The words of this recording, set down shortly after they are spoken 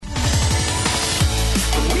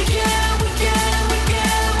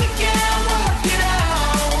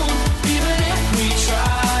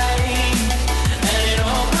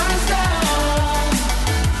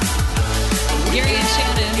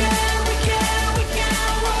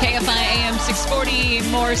640,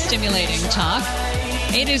 more stimulating talk.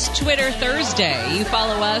 It is Twitter Thursday. You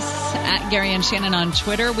follow us at Gary and Shannon on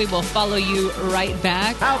Twitter. We will follow you right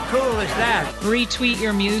back. How cool is that? Retweet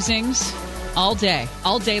your musings all day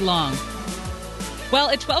long. Well,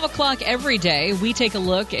 at 12 o'clock every day, we take a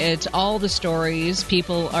look at all the stories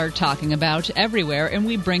people are talking about everywhere, and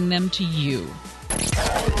we bring them to you.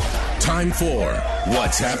 Time for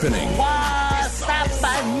What's Happening.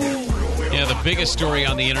 Yeah, the biggest story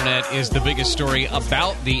on the internet is the biggest story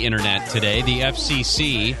about the internet today. The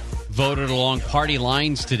FCC voted along party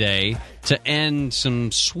lines today to end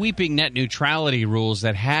some sweeping net neutrality rules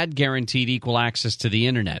that had guaranteed equal access to the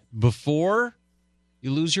internet. Before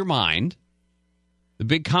you lose your mind, the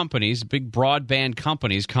big companies, big broadband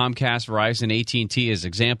companies, Comcast, Verizon, AT&T as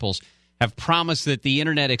examples, have promised that the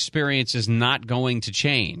internet experience is not going to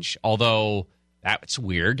change. Although, that's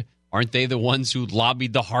weird. Aren't they the ones who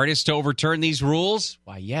lobbied the hardest to overturn these rules?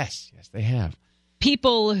 Why, yes, they have.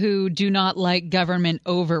 People who do not like government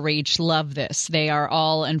overreach love this. They are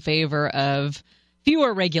all in favor of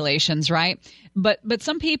fewer regulations, right? But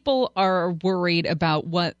some people are worried about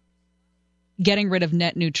what getting rid of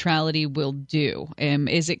net neutrality will do.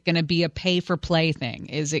 Is it going to be a pay-for-play thing?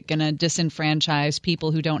 Is it going to disenfranchise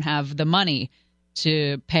people who don't have the money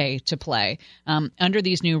to pay to play? Under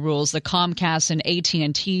these new rules, the Comcast and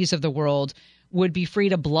AT&Ts of the world would be free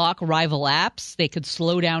to block rival apps. They could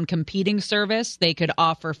slow down competing service. They could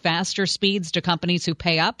offer faster speeds to companies who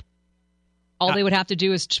pay up. All they would have to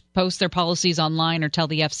do is post their policies online or tell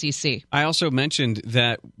the FCC. I also mentioned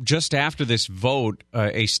that just after this vote,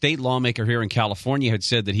 a state lawmaker here in California had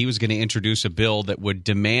said that he was going to introduce a bill that would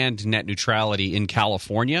demand net neutrality in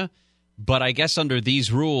California. But I guess under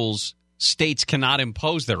these rules, states cannot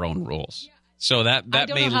impose their own rules. So that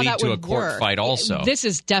may lead to a court fight also. This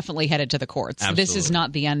is definitely headed to the courts. Absolutely. This is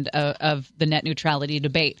not the end of the net neutrality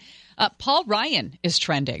debate. Paul Ryan is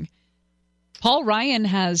trending. Paul Ryan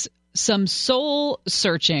has some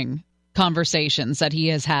soul-searching conversations that he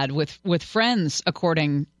has had with friends,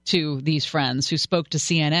 according to these friends who spoke to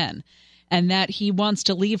CNN, and that he wants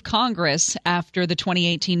to leave Congress after the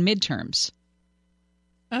 2018 midterms.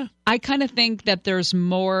 I kind of think that there's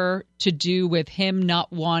more to do with him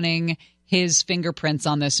not wanting his fingerprints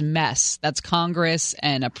on this mess that's Congress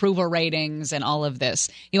and approval ratings and all of this.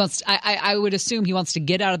 He wants. I would assume he wants to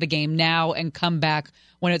get out of the game now and come back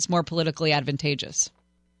when it's more politically advantageous.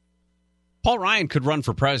 Paul Ryan could run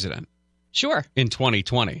for president. Sure. In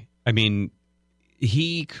 2020. I mean,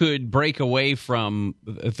 he could break away from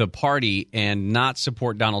the party and not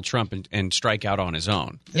support Donald Trump and strike out on his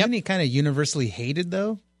own. Isn't he kind of universally hated,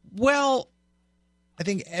 though? Well, I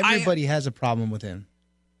think everybody has a problem with him.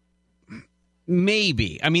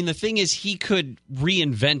 Maybe. I mean, the thing is, he could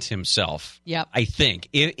reinvent himself, I think,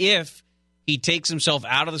 if he takes himself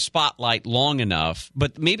out of the spotlight long enough.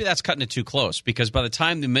 But maybe that's cutting it too close, because by the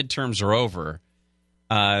time the midterms are over,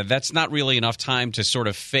 that's not really enough time to sort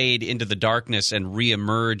of fade into the darkness and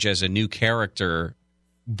reemerge as a new character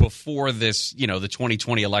before this, the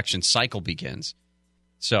 2020 election cycle begins.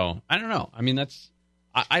 So, I don't know. I mean,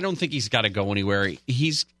 I don't think he's got to go anywhere.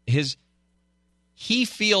 He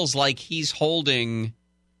feels like he's holding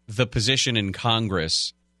the position in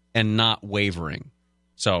Congress and not wavering.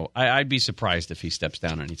 So I'd be surprised if he steps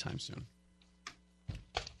down anytime soon.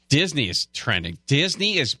 Disney is trending.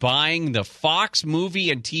 Disney is buying the Fox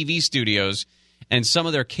movie and TV studios and some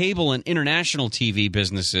of their cable and international TV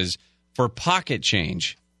businesses for pocket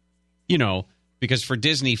change. Because for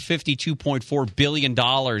Disney, $52.4 billion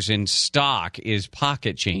in stock is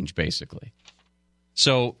pocket change, basically.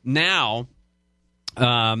 So now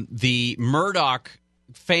the Murdoch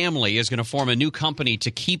family is going to form a new company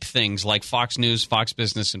to keep things like Fox News, Fox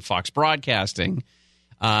Business, and Fox Broadcasting.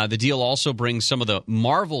 The deal also brings some of the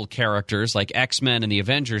Marvel characters like X-Men and the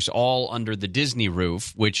Avengers all under the Disney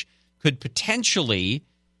roof, which could potentially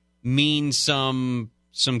mean some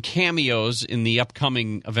cameos in the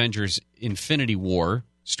upcoming Avengers Infinity War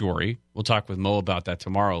story. We'll talk with Mo about that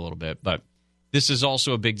tomorrow a little bit. But this is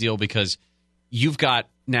also a big deal because you've got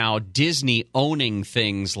now Disney owning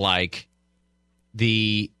things like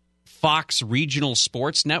the Fox regional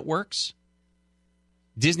sports networks.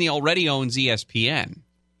 Disney already owns ESPN.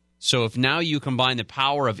 So if now you combine the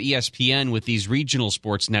power of ESPN with these regional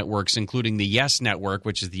sports networks, including the Yes Network,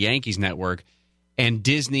 which is the Yankees network, and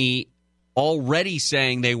Disney already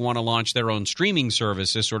saying they want to launch their own streaming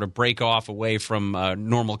services, sort of break off away from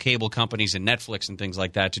normal cable companies and Netflix and things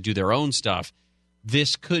like that to do their own stuff,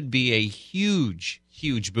 this could be a huge,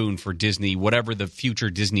 huge boon for Disney, whatever the future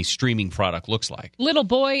Disney streaming product looks like. Little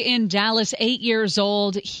boy in Dallas, 8 years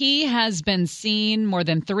old. He has been seen more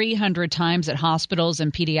than 300 times at hospitals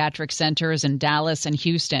and pediatric centers in Dallas and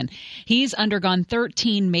Houston. He's undergone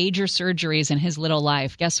 13 major surgeries in his little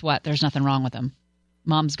life. Guess what? There's nothing wrong with him.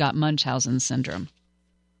 Mom's got Munchausen syndrome.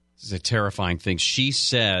 This is a terrifying thing. She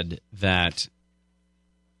said that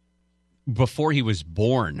before he was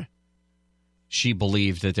born, she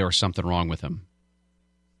believed that there was something wrong with him.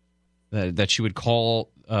 That she would call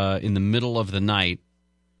in the middle of the night,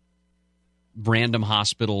 random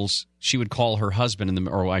hospitals. She would call her husband,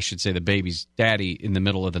 or I should say the baby's daddy, in the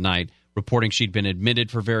middle of the night, reporting she'd been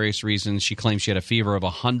admitted for various reasons. She claimed she had a fever of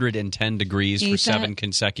 110 degrees for 7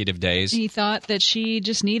 consecutive days. He thought that she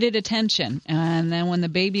just needed attention. And then when the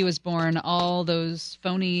baby was born, all those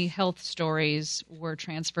phony health stories were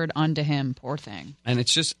transferred onto him. Poor thing. And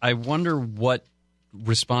it's just, I wonder what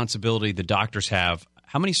responsibility the doctors have.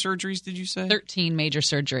 How many surgeries did you say? 13 major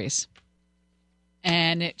surgeries.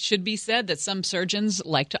 And it should be said that some surgeons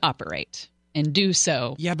like to operate and do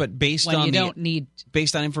so. Yeah, but based on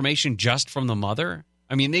information just from the mother?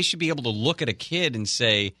 I mean, they should be able to look at a kid and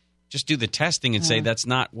say, just do the testing and say that's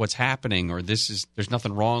not what's happening, or there's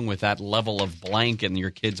nothing wrong with that level of blank in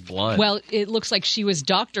your kid's blood. Well, it looks like she was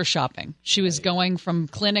doctor shopping. She was going from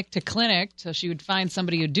clinic to clinic so she would find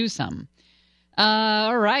somebody who'd do something.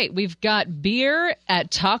 All right, we've got beer at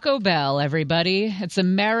Taco Bell, everybody. It's a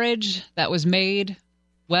marriage that was made,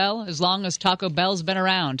 well, as long as Taco Bell's been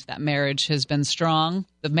around. That marriage has been strong.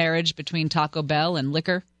 The marriage between Taco Bell and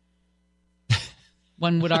liquor,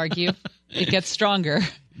 one would argue, it gets stronger.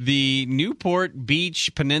 The Newport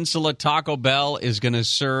Beach Peninsula Taco Bell is going to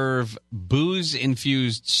serve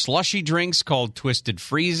booze-infused slushy drinks called Twisted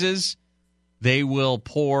Freezes. They will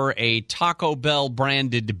pour a Taco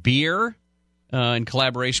Bell-branded beer in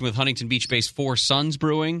collaboration with Huntington Beach-based Four Sons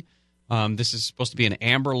Brewing. This is supposed to be an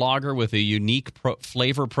amber lager with a unique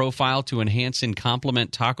flavor profile to enhance and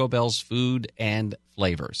complement Taco Bell's food and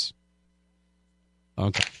flavors.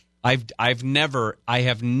 Okay. I have never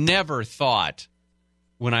thought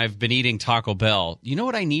when I've been eating Taco Bell, you know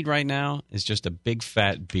what I need right now is just a big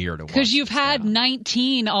fat beer to wash. Because you've had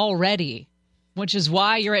 19 already, which is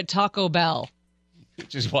why you're at Taco Bell.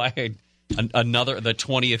 Which is why the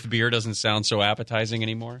 20th beer doesn't sound so appetizing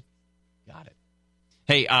anymore. Got it.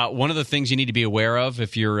 Hey, one of the things you need to be aware of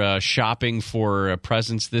if you're shopping for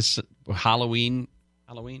presents this holiday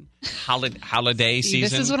season.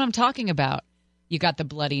 This is what I'm talking about. You got the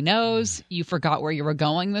bloody nose. You forgot where you were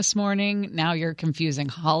going this morning. Now you're confusing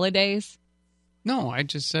holidays. No, I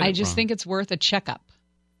just said I just think it's worth a checkup.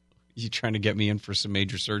 You trying to get me in for some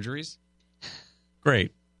major surgeries?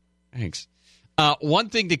 Great. Thanks. One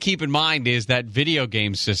thing to keep in mind is that video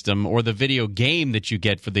game system, or the video game that you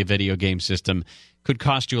get for the video game system, could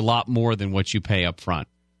cost you a lot more than what you pay up front.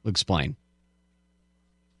 I'll explain.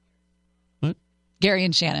 What? Gary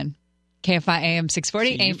and Shannon. KFI AM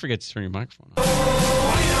 640. See, you forget to turn your microphone on.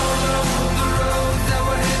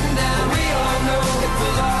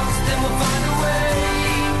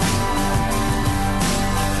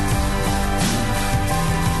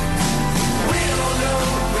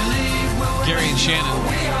 Gary and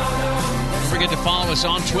Shannon. Don't forget to follow us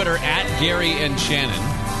on Twitter at Gary and Shannon.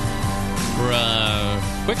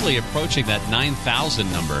 We're quickly approaching that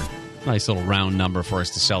 9,000 number. Nice little round number for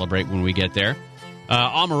us to celebrate when we get there.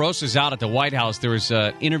 Omarosa's out at the White House. There was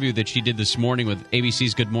an interview that she did this morning with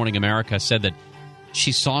ABC's Good Morning America. Said that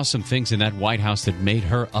she saw some things in that White House that made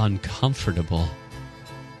her uncomfortable.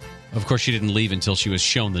 Of course, she didn't leave until she was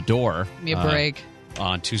shown the door. Give me a break.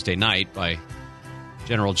 On Tuesday night by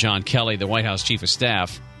General John Kelly, the White House Chief of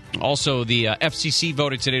Staff. Also, the FCC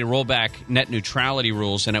voted today to roll back net neutrality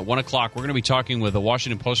rules. And at 1 o'clock, we're going to be talking with a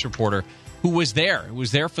Washington Post reporter who was there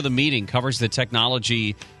for the meeting, covers the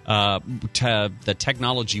technology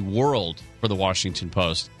world for the Washington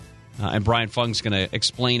Post. And Brian Fung's going to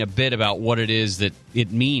explain a bit about what it is that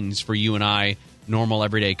it means for you and I, normal,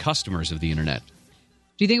 everyday customers of the Internet.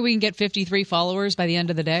 Do you think we can get 53 followers by the end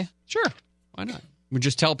of the day? Sure. Why not? We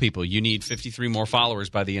just tell people you need 53 more followers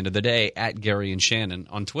by the end of the day at Gary and Shannon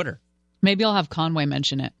on Twitter. Maybe I'll have Conway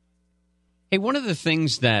mention it. Hey, one of the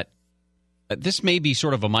things that this may be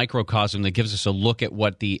sort of a microcosm that gives us a look at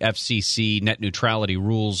what the FCC net neutrality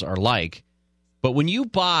rules are like. But when you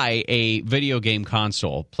buy a video game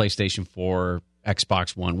console, PlayStation 4,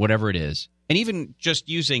 Xbox One, whatever it is, and even just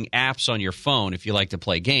using apps on your phone if you like to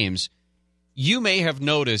play games, you may have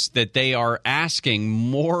noticed that they are asking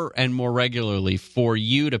more and more regularly for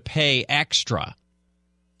you to pay extra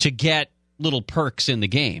to get little perks in the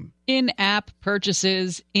game. In-app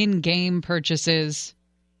purchases, in-game purchases.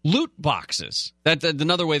 Loot boxes. That's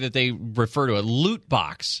another way that they refer to it. Loot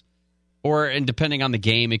box. And depending on the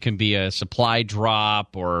game, it can be a supply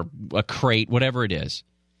drop or a crate, whatever it is.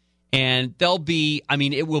 And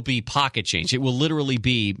it will be pocket change. It will literally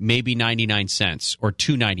be maybe 99 cents or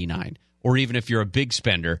 $2.99, or even if you're a big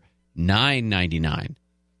spender, $9.99.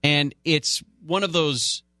 And it's one of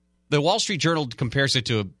those, the Wall Street Journal compares it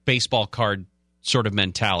to a baseball card sort of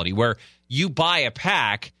mentality, where you buy a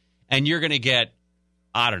pack and you're going to get,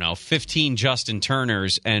 15 Justin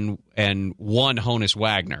Turners and one Honus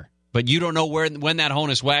Wagner. But you don't know when that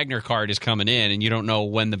Honus Wagner card is coming in, and you don't know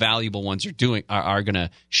when the valuable ones are going to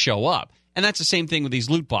show up. And that's the same thing with these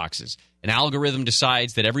loot boxes. An algorithm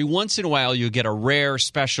decides that every once in a while you get a rare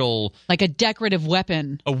special, like a decorative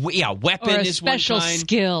weapon. Weapon or a is special one kind.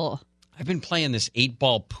 Skill. I've been playing this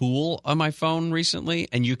 8-ball pool on my phone recently,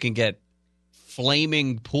 and you can get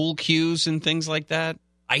flaming pool cues and things like that,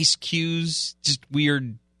 ice cues, just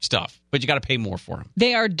weird stuff, but you got to pay more for them.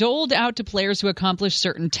 They are doled out to players who accomplish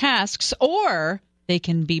certain tasks, or they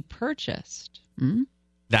can be purchased.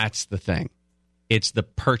 That's the thing. It's the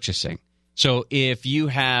purchasing. So if you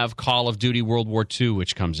have Call of Duty World War II,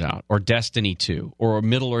 which comes out, or Destiny 2, or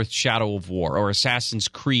Middle-earth Shadow of War, or Assassin's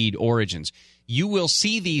Creed Origins, you will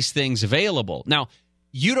see these things available. Now,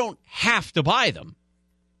 you don't have to buy them.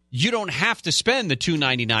 You don't have to spend the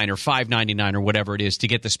 $2.99 or $5.99 or whatever it is to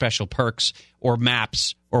get the special perks or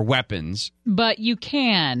maps or weapons. But you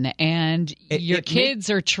can, and your kids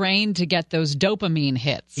are trained to get those dopamine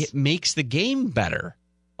hits. It makes the game better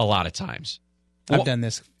a lot of times. I've done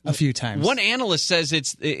this a few times. One analyst says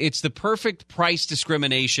it's the perfect price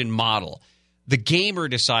discrimination model. The gamer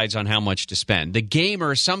decides on how much to spend. The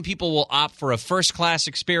gamer, some people will opt for a first-class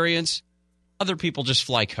experience. Other people just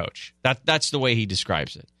fly coach. That's the way he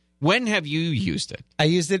describes it. When have you used it? I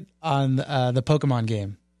used it on the Pokemon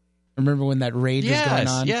game. Remember when that raid was going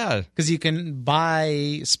on? Yeah. Because you can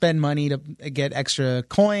spend money to get extra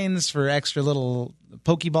coins for extra little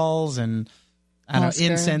Pokeballs and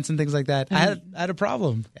incense and things like that. I had a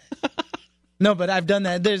problem. No, but I've done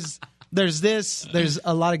that. There's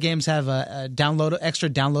a lot of games have extra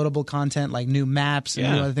downloadable content like new maps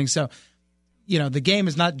and new other things. So, the game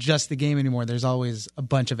is not just the game anymore. There's always a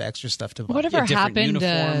bunch of extra stuff to buy. Whatever happened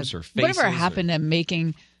to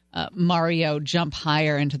making Mario jump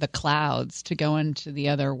higher into the clouds to go into the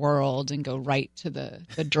other world and go right to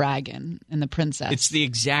the dragon and the princess? It's the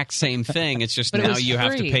exact same thing. It's just now you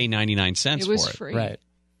have to pay 99 cents for it. It was free. Right.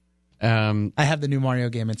 I have the new Mario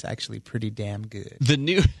game. It's actually pretty damn good.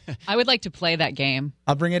 I would like to play that game.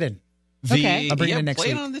 I'll bring it in. Okay. I'll bring it in next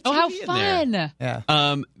week. On the TV how fun.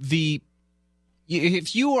 Yeah.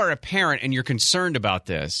 If you are a parent and you're concerned about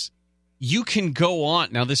this, you can go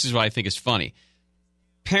on. Now, this is what I think is funny.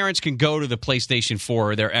 Parents can go to the PlayStation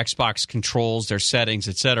 4, their Xbox controls, their settings,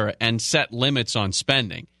 etc., and set limits on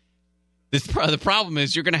spending. The problem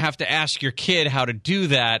is you're going to have to ask your kid how to do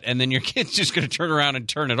that, and then your kid's just going to turn around and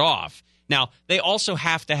turn it off. Now, they also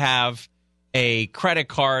have to have a credit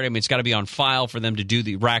card. I mean, it's got to be on file for them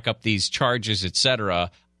to rack up these charges,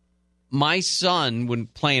 etc. My son, when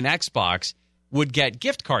playing Xbox, would get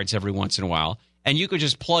gift cards every once in a while, and you could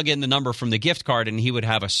just plug in the number from the gift card, and he would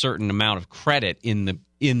have a certain amount of credit in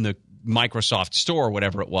the Microsoft Store,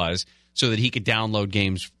 whatever it was, so that he could download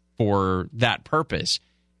games for that purpose.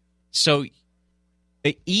 So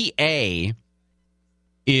EA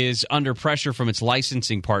is under pressure from its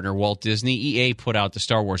licensing partner, Walt Disney. EA put out the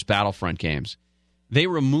Star Wars Battlefront games. They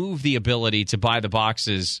removed the ability to buy the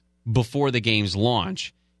boxes before the games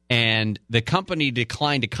launch. And the company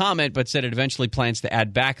declined to comment, but said it eventually plans to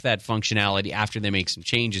add back that functionality after they make some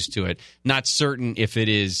changes to it. Not certain if it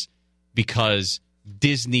is because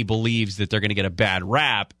Disney believes that they're going to get a bad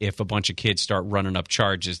rap if a bunch of kids start running up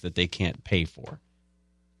charges that they can't pay for.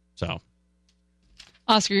 So,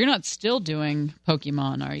 Oscar, you're not still doing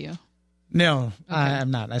Pokemon, are you? No, okay.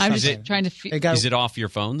 I'm not. I'm just trying to is it off your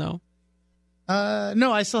phone, though?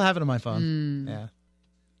 No, I still have it on my phone. Yeah.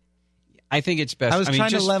 I think it's best. I was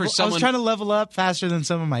trying to level up faster than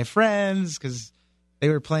some of my friends because they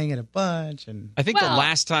were playing it a bunch. And I think the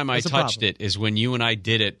last time I touched it is when you and I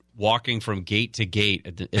did it walking from gate to gate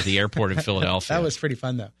at the airport in Philadelphia. That was pretty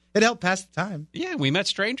fun, though. It helped pass the time. Yeah, we met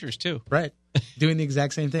strangers, too. Right. Doing the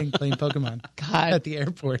exact same thing, playing Pokemon at the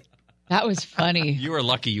airport. That was funny. You were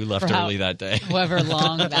lucky you left early that day. However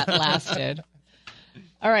long that lasted.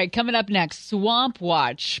 All right, coming up next, Swamp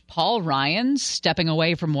Watch. Paul Ryan stepping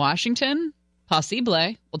away from Washington. Possible.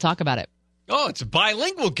 We'll talk about it. Oh, it's a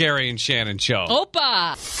bilingual Gary and Shannon show.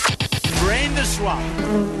 Opa! Drain the swamp.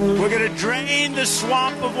 We're going to drain the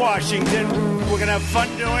swamp of Washington. We're going to have fun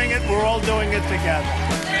doing it. We're all doing it together.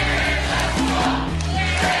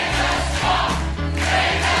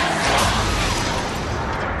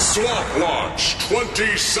 Swamp Watch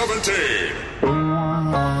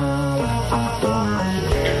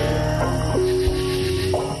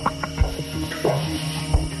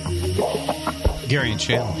 2017. Gary and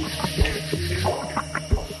Chandler.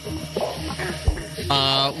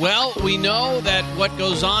 Well, we know that what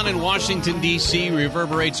goes on in Washington, D.C.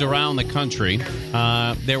 reverberates around the country.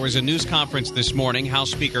 There was a news conference this morning. House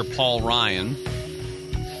Speaker Paul Ryan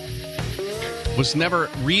was never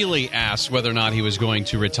really asked whether or not he was going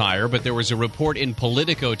to retire, but there was a report in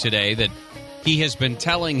Politico today that he has been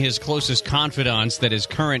telling his closest confidants that his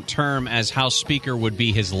current term as House Speaker would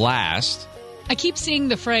be his last. I keep seeing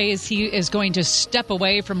the phrase he is going to step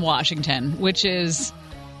away from Washington, which is,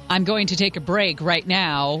 I'm going to take a break right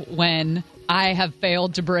now when I have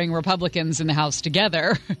failed to bring Republicans in the House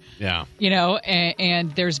together. Yeah.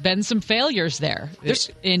 And there's been some failures there.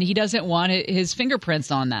 And he doesn't want his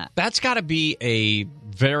fingerprints on that. That's got to be a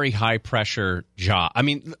very high-pressure job. I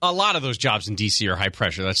mean, a lot of those jobs in D.C. are high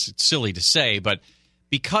pressure. That's silly to say, but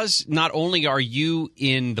because not only are you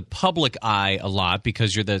in the public eye a lot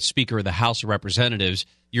because you're the Speaker of the House of Representatives,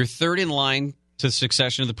 you're third in line to the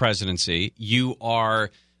succession of the presidency. You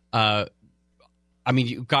are,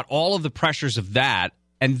 you've got all of the pressures of that,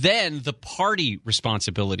 and then the party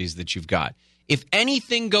responsibilities that you've got. If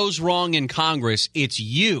anything goes wrong in Congress, it's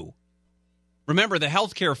you. Remember, the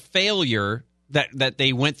healthcare failure that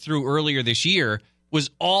they went through earlier this year was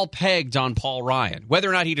all pegged on Paul Ryan. Whether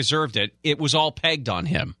or not he deserved it, it was all pegged on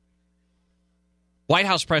him. White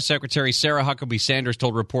House Press Secretary Sarah Huckabee Sanders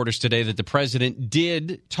told reporters today that the president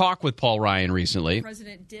did talk with Paul Ryan recently. The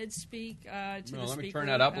president did speak to the speaker. Let me turn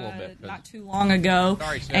that up a little bit. Not too long ago.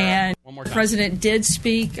 Sorry, Sarah. And one more time. The president did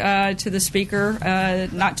speak to the speaker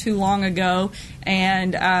not too long ago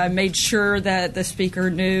and made sure that the speaker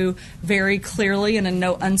knew very clearly and in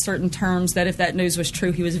no uncertain terms that if that news was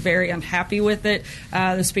true, he was very unhappy with it.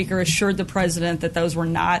 The speaker assured the president that those were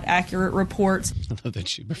not accurate reports. I love that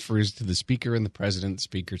she refers to the speaker and the president,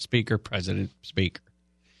 speaker, president, speaker.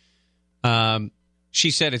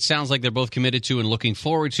 She said it sounds like they're both committed to and looking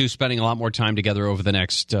forward to spending a lot more time together over the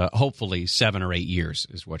next, hopefully, 7 or 8 years,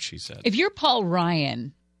 is what she said. If you're Paul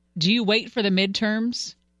Ryan, do you wait for the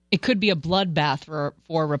midterms? It could be a bloodbath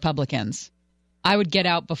for Republicans. I would get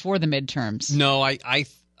out before the midterms. No, I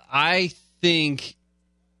think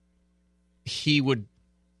he would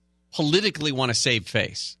politically want to save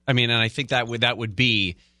face. I mean, and I think that would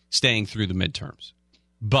be staying through the midterms.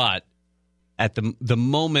 But at the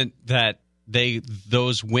moment that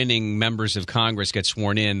those winning members of Congress get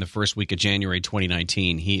sworn in the first week of January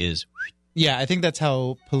 2019, he is. Yeah, I think that's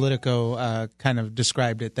how Politico kind of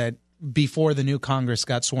described it, that before the new Congress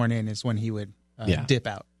got sworn in is when he would dip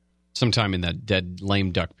out. Sometime in that dead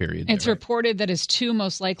lame duck period. It's reported that his two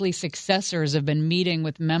most likely successors have been meeting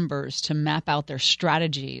with members to map out their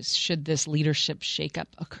strategies should this leadership shakeup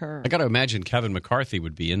occur. I got to imagine Kevin McCarthy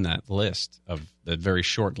would be in that list, of the very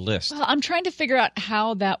short list. Well, I'm trying to figure out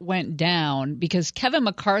how that went down because Kevin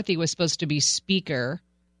McCarthy was supposed to be speaker.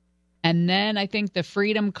 And then I think the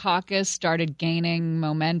Freedom Caucus started gaining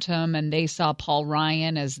momentum and they saw Paul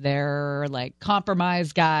Ryan as their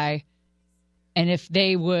compromise guy. And if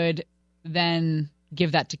they would then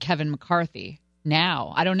give that to Kevin McCarthy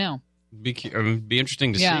now, I don't know. Be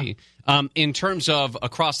interesting to see. In terms of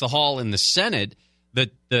across the hall in the Senate,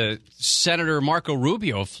 the Senator Marco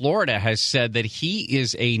Rubio of Florida has said that he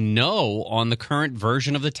is a no on the current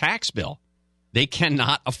version of the tax bill. They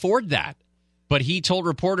cannot afford that. But he told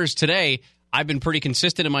reporters today, I've been pretty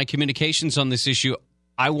consistent in my communications on this issue.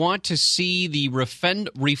 I want to see the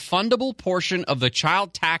refundable portion of the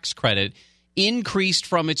child tax credit increased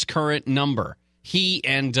from its current number. He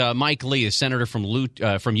and Mike Lee, a senator from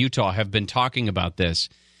Utah, have been talking about this.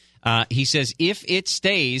 He says, if it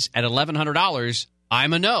stays at $1,100,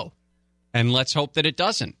 I'm a no. And let's hope that it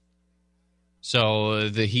doesn't. So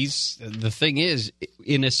the thing is,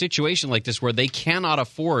 in a situation like this where they cannot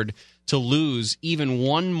afford to lose even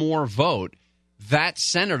one more vote, that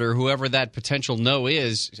senator, whoever that potential no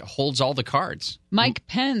is, holds all the cards. Mike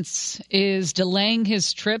Pence is delaying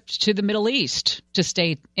his trip to the Middle East to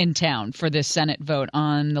stay in town for this Senate vote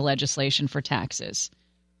on the legislation for taxes.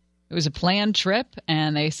 It was a planned trip,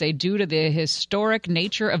 and they say due to the historic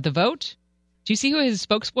nature of the vote. Do you see who his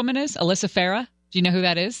spokeswoman is? Alyssa Farah? Do you know who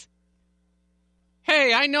that is?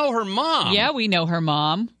 Hey, I know her mom. Yeah, we know her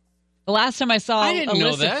mom. The last time I saw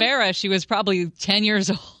Alyssa Farah, she was probably 10 years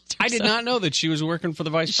old. I did not know that she was working for the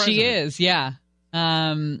vice president. She is, yeah.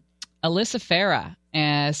 Alyssa Farah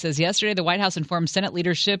says, yesterday the White House informed Senate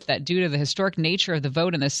leadership that due to the historic nature of the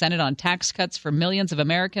vote in the Senate on tax cuts for millions of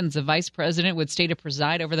Americans, the vice president would stay to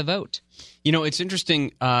preside over the vote. You know, it's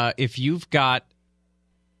interesting if you've got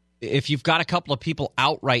a couple of people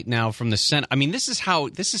out right now from the Senate. I mean, this is how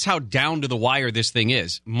down to the wire this thing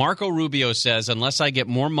is. Marco Rubio says, unless I get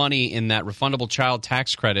more money in that refundable child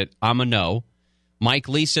tax credit, I'm a no. Mike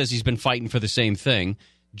Lee says he's been fighting for the same thing.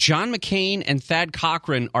 John McCain and Thad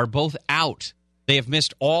Cochran are both out. They have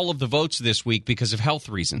missed all of the votes this week because of health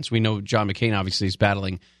reasons. We know John McCain obviously is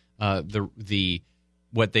battling the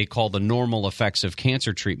what they call the normal effects of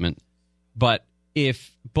cancer treatment. But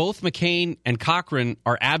if both McCain and Cochran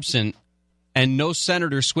are absent and no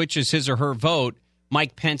senator switches his or her vote,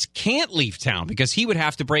 Mike Pence can't leave town because he would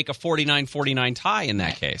have to break a 49-49 tie in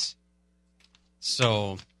that case.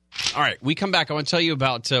 So, all right, we come back. I want to tell you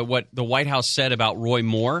about what the White House said about Roy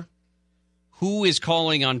Moore, who is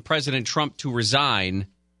calling on President Trump to resign,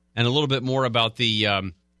 and a little bit more about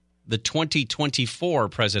the 2024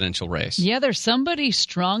 presidential race. Yeah, there's somebody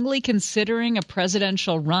strongly considering a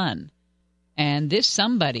presidential run. And this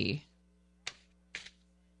somebody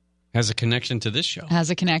has a connection to this show.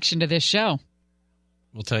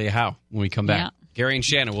 We'll tell you how when we come back. Yeah. Gary and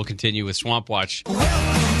Shannon will continue with Swamp Watch.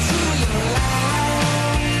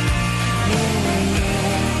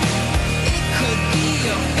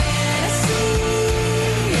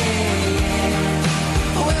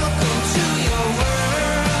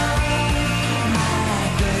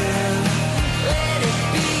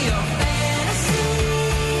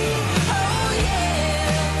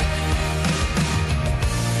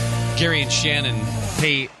 Gary and Shannon,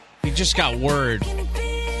 hey, we just got word.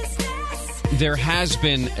 There has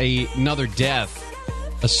been another death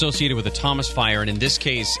associated with the Thomas fire, and in this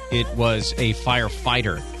case, it was a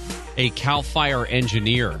firefighter. A CAL FIRE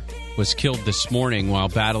engineer was killed this morning while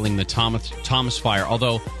battling the Thomas fire,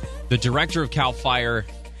 although the director of CAL FIRE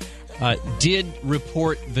did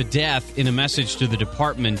report the death in a message to the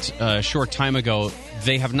department a short time ago.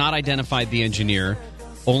 They have not identified the engineer,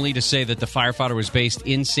 only to say that the firefighter was based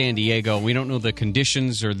in San Diego. We don't know the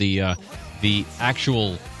conditions or the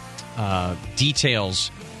actual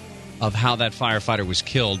details of how that firefighter was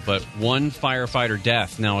killed, but one firefighter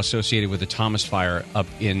death now associated with the Thomas fire up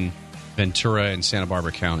in Ventura and Santa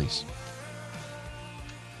Barbara counties.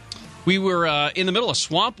 We were in the middle of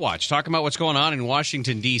Swamp Watch, talking about what's going on in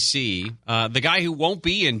Washington, D.C. The guy who won't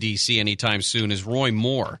be in D.C. anytime soon is Roy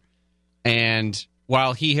Moore. And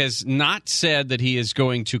while he has not said that he is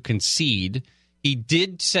going to concede, he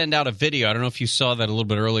did send out a video. I don't know if you saw that a little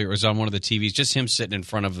bit earlier. It was on one of the TVs, just him sitting in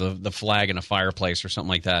front of the flag in a fireplace or something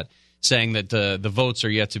like that, saying that the votes are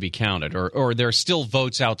yet to be counted, or there are still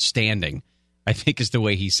votes outstanding, I think is the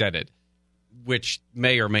way he said it, which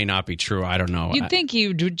may or may not be true. I don't know. You'd think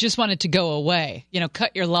you'd just want it to go away. You know,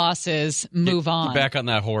 cut your losses, move on. Get back on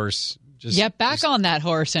that horse. Get back on that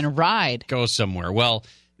horse and ride. Go somewhere. Well,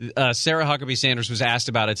 Sarah Huckabee Sanders was asked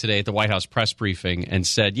about it today at the White House press briefing and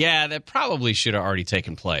said, yeah, that probably should have already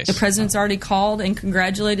taken place. The president's already called and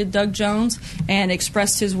congratulated Doug Jones and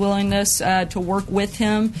expressed his willingness to work with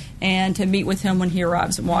him and to meet with him when he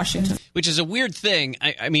arrives in Washington. Which is a weird thing.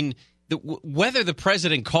 I mean, whether the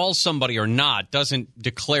president calls somebody or not doesn't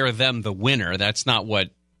declare them the winner. That's not what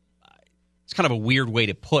 – it's kind of a weird way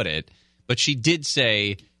to put it. But she did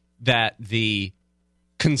say that the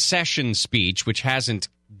concession speech, which hasn't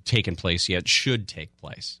 – taken place yet, should take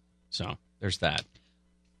place. So there's that.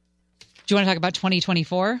 Do you want to talk about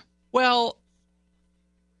 2024? Well,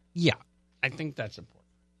 yeah, I think that's important.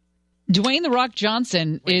 Dwayne "The Rock"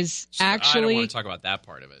 Johnson is actually... I don't want to talk about that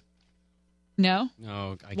part of it. No?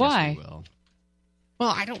 No, I guess Why? we will. Well,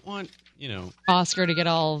 I don't want, Oscar to get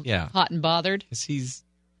all hot and bothered. Because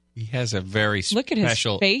he has a very special... Look at his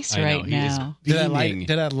face right now. Did I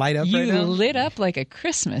light up right now? You lit up like a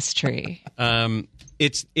Christmas tree.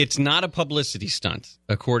 It's not a publicity stunt,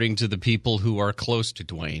 according to the people who are close to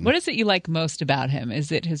Dwayne. What is it you like most about him?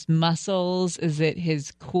 Is it his muscles? Is it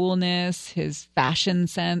his coolness, his fashion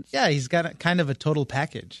sense? Yeah, he's got kind of a total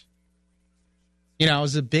package. I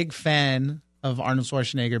was a big fan of Arnold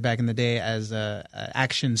Schwarzenegger back in the day as an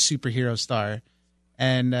action superhero star.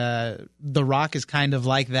 And The Rock is kind of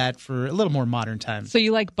like that for a little more modern times. So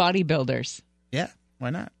you like bodybuilders? Yeah, why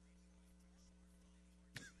not?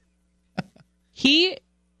 He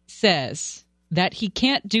says that he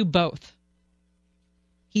can't do both.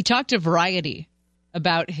 He talked to Variety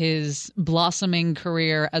about his blossoming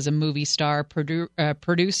career as a movie star,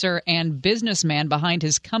 producer, and businessman behind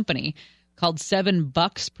his company called Seven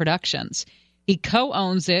Bucks Productions. He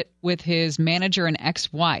co-owns it with his manager and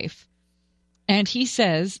ex-wife. And he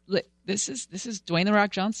says, this is Dwayne "The Rock"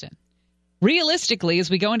 Johnson. Realistically, as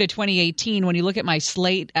we go into 2018, when you look at my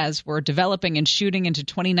slate as we're developing and shooting into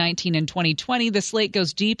 2019 and 2020, the slate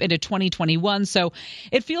goes deep into 2021. So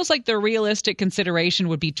it feels like the realistic consideration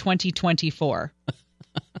would be 2024.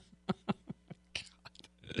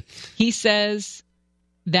 He says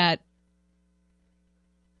that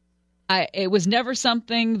it was never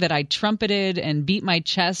something that I trumpeted and beat my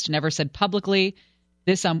chest, never said publicly,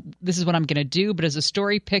 this is what I'm going to do. But as the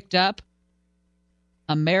story picked up,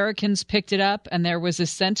 Americans picked it up, and there was a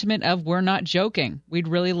sentiment of, we're not joking. We'd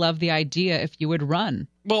really love the idea if you would run.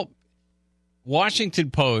 Well,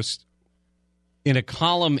 Washington Post, in a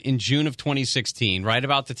column in June of 2016, right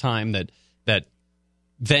about the time that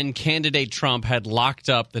then candidate Trump had locked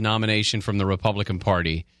up the nomination from the Republican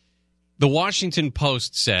Party, the Washington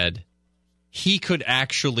Post said he could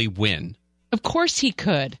actually win. Of course he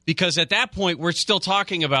could. Because at that point, we're still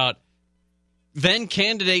talking about then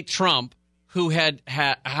candidate Trump, who had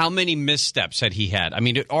how many missteps had he had? I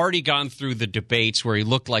mean, it already gone through the debates where he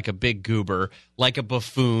looked like a big goober, like a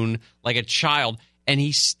buffoon, like a child, and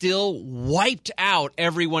he still wiped out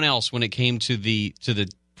everyone else when it came to the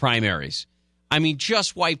primaries. I mean,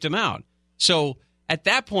 just wiped him out. So at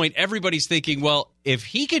that point, everybody's thinking, well, if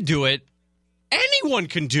he could do it, anyone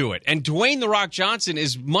can do it. And Dwayne "The Rock" Johnson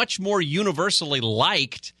is much more universally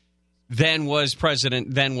liked than was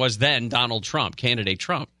then Donald Trump, candidate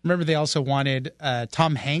Trump. Remember, they also wanted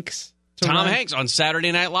Tom Hanks to run? Hanks on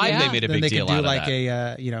Saturday Night Live. Yeah. They made a then big deal out of that. They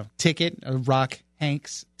could do like a ticket, a Rock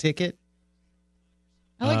Hanks ticket.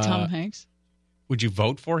 I like Tom Hanks. Would you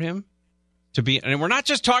vote for him to be? And we're not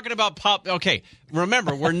just talking about pop. Okay,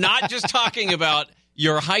 remember, we're not just talking about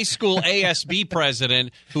your high school ASB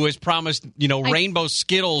president who has promised, rainbow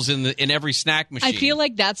Skittles in every snack machine. I feel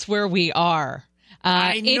like that's where we are.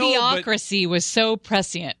 Idiocracy was so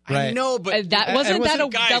prescient. Right. I know, but That wasn't that a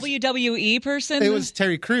guys, WWE person? It was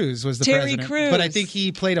Terry Crews was the Terry president. Crews. But I think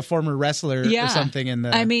he played a former wrestler or something in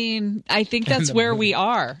the... I mean, I think that's where we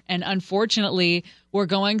are. And unfortunately, we're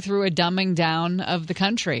going through a dumbing down of the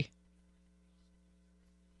country.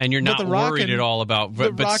 And you're not worried at all about...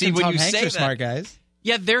 But see, when Tom you Hanks say are smart guys.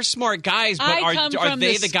 Yeah, they're smart guys, but are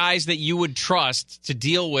they the guys that you would trust to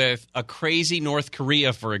deal with a crazy North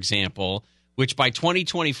Korea, for example, which by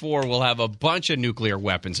 2024 will have a bunch of nuclear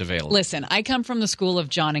weapons available? Listen, I come from the school of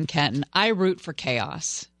John and Kenton. I root for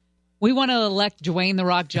chaos. We want to elect Dwayne "The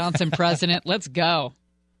Rock" Johnson president. Let's go.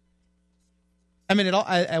 I mean, at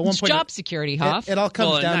one It's point, job security, Hoff. It all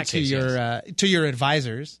comes down to your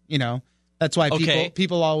advisors. That's why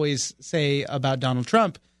people always say about Donald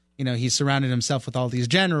Trump, he's surrounded himself with all these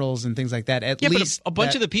generals and things like that. At least but a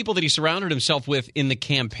bunch of the people that he surrounded himself with in the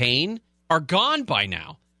campaign are gone by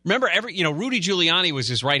now. Remember, Rudy Giuliani was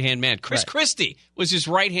his right-hand man. Chris Christie was his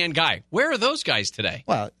right-hand guy. Where are those guys today?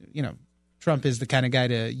 Well, Trump is the kind of guy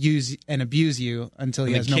to use and abuse you until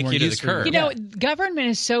he has no more use for you. Government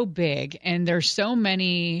is so big, and there's so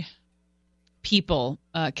many people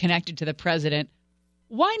connected to the president.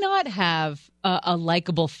 Why not have a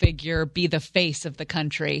likable figure be the face of the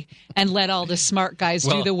country and let all the smart guys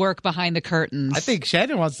do the work behind the curtains? I think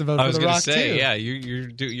Shannon wants to vote for The Rock, too. Yeah,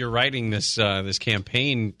 you're writing this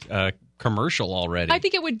campaign commercial already. I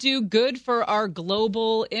think it would do good for our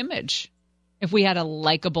global image if we had a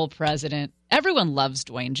likable president. Everyone loves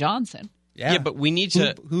Dwayne Johnson. Yeah, but we need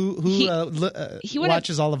to... He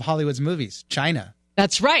watches all of Hollywood's movies? China.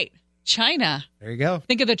 That's right. China. There you go.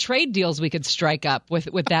 Think of the trade deals we could strike up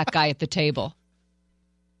with that guy at the table.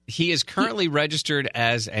 He is currently registered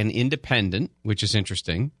as an independent, which is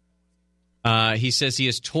interesting. He says he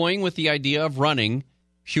is toying with the idea of running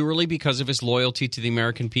purely because of his loyalty to the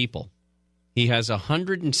American people. He has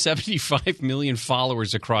 175 million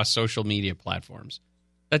followers across social media platforms.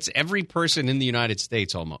 That's every person in the United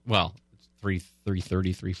States almost. Well,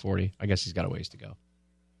 330, 340. I guess he's got a ways to go.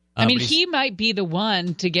 I mean, he might be the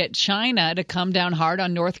one to get China to come down hard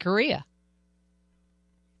on North Korea.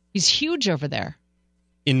 He's huge over there.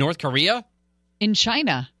 In North Korea? In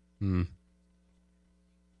China. I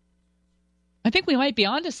think we might be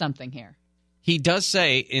onto something here. He does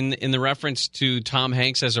say in the reference to Tom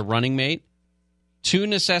Hanks as a running mate, two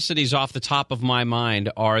necessities off the top of my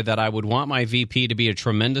mind are that I would want my VP to be a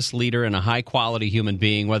tremendous leader and a high-quality human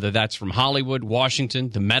being, whether that's from Hollywood,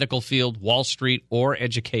 Washington, the medical field, Wall Street, or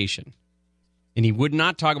education. And he would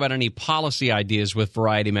not talk about any policy ideas with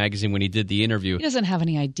Variety magazine when he did the interview. He doesn't have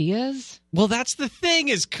any ideas. Well, that's the thing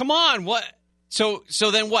is, come on, what? So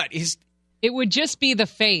then what? It would just be the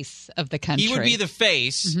face of the country. He would be the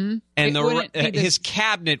face, and his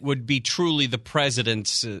cabinet would be truly the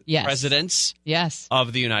presidents of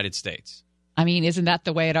the United States. I mean, isn't that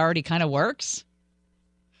the way it already kind of works?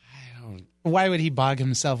 Why would he bog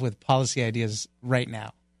himself with policy ideas right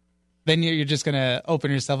now? Then you're just going to open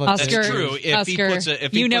yourself up. Oscar, That's true. If he puts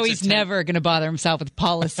he's never going to bother himself with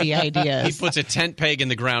policy ideas. He puts a tent peg in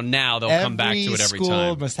the ground now, they'll come back to it every school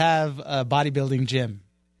time. Must have a bodybuilding gym.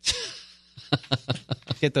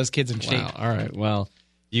 Get those kids in shape. Wow. All right. Well,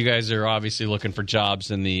 you guys are obviously looking for jobs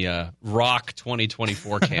in the Rock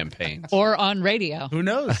 2024 campaign. Or on radio. Who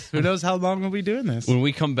knows? Who knows how long we'll be doing this? When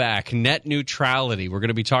we come back, net neutrality. We're going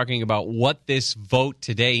to be talking about what this vote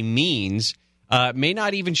today means. May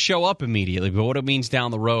not even show up immediately, but what it means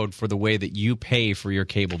down the road for the way that you pay for your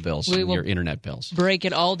cable bills and your internet bills. Break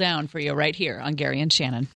it all down for you right here on Gary and Shannon.